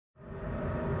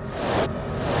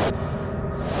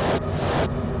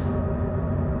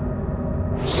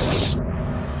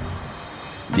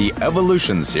The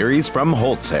Evolution series from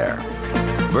HOLZHER.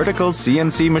 Vertical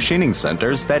CNC machining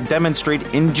centers that demonstrate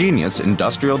ingenious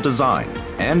industrial design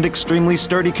and extremely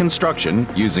sturdy construction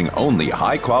using only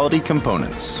high-quality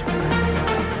components.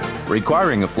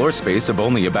 Requiring a floor space of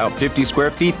only about 50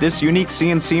 square feet, this unique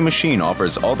CNC machine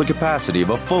offers all the capacity of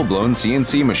a full-blown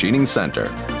CNC machining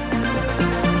center.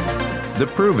 The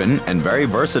proven and very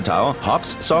versatile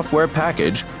HOPS software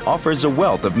package offers a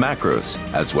wealth of macros,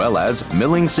 as well as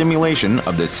milling simulation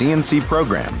of the CNC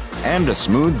program and a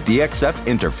smooth DXF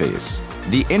interface.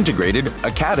 The integrated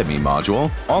Academy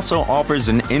module also offers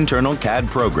an internal CAD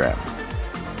program.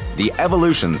 The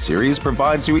Evolution series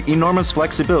provides you enormous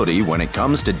flexibility when it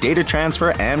comes to data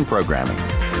transfer and programming.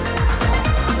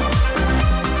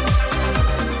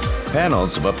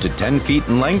 Panels of up to 10 feet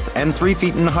in length and 3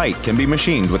 feet in height can be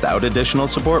machined without additional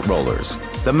support rollers.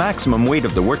 The maximum weight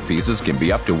of the workpieces can be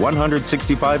up to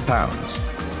 165 pounds.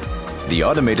 The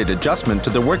automated adjustment to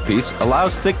the workpiece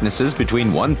allows thicknesses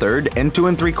between 1/3 and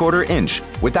 2 3/4 inch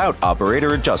without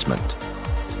operator adjustment.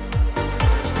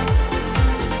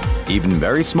 Even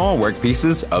very small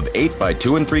workpieces of 8 by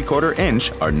 2 3/4 inch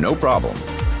are no problem.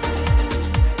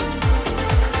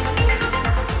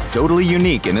 Totally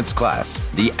unique in its class,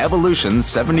 the Evolution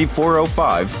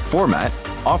 7405 format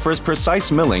offers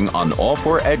precise milling on all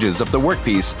 4 edges of the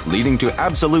workpiece, leading to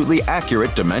absolutely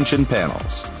accurate dimension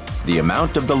panels. The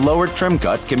amount of the lower trim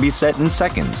cut can be set in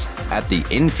seconds at the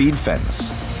in-feed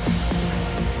fence.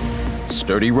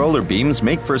 Sturdy roller beams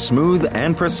make for smooth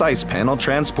and precise panel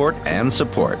transport and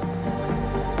support.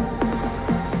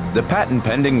 The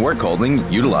patent-pending work holding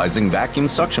utilizing vacuum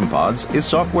suction pods is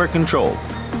software controlled.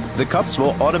 The cups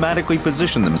will automatically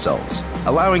position themselves,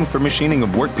 allowing for machining of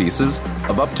workpieces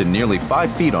of up to nearly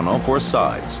 5 feet on all 4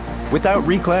 sides, without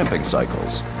reclamping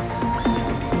cycles.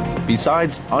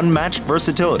 Besides unmatched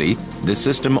versatility, this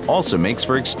system also makes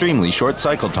for extremely short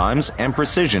cycle times and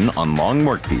precision on long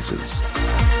workpieces.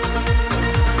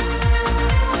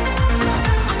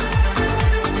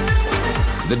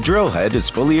 The drill head is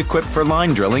fully equipped for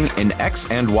line drilling in X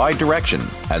and Y direction,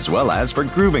 as well as for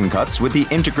grooving cuts with the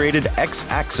integrated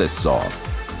X-axis saw.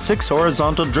 6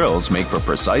 horizontal drills make for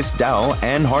precise dowel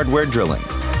and hardware drilling.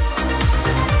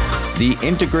 The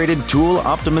integrated tool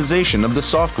optimization of the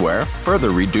software further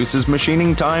reduces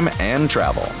machining time and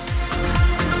travel.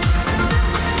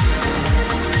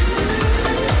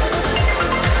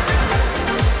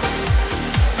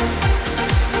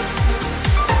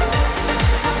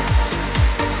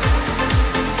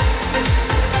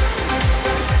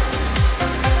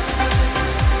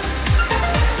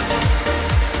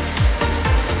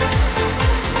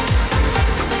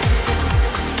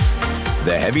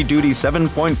 The heavy-duty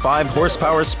 7.5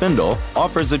 horsepower spindle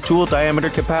offers a tool diameter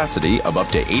capacity of up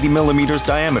to 80 millimeters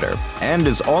diameter and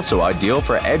is also ideal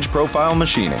for edge profile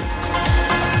machining.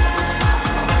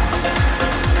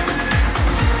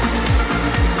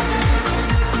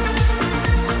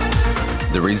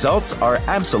 The results are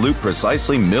absolute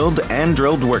precisely milled and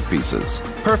drilled workpieces,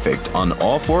 perfect on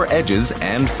all 4 edges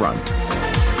and front.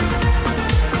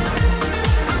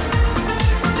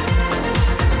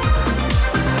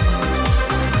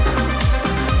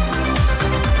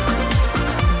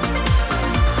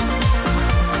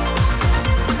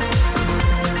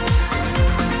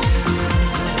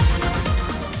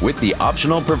 With the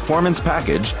optional performance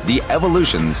package, the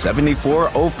Evolution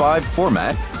 7405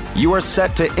 format, you are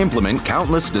set to implement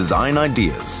countless design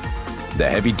ideas. The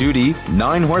heavy-duty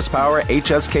 9 horsepower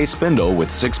HSK spindle with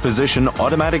 6-position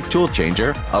automatic tool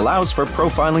changer allows for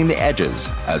profiling the edges,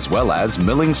 as well as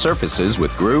milling surfaces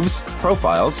with grooves,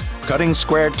 profiles, cutting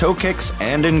square toe kicks,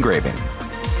 and engraving.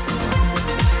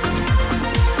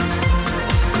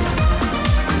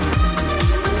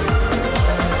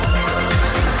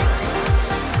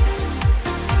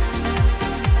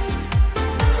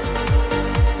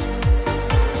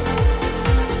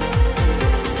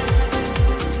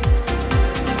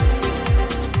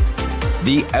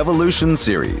 The Evolution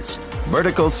series,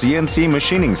 vertical CNC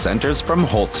machining centers from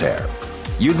HOLZHER,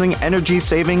 using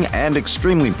energy-saving and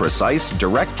extremely precise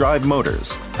direct drive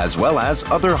motors, as well as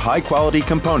other high-quality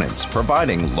components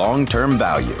providing long-term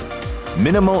value.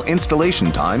 Minimal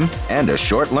installation time and a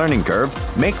short learning curve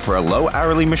make for a low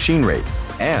hourly machine rate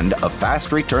and a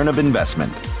fast return of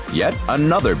investment. Yet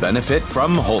another benefit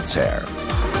from HOLZHER.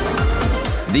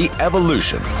 The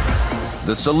Evolution,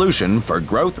 the solution for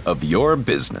growth of your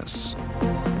business.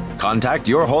 Contact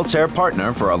your HOLZHER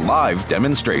partner for a live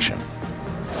demonstration.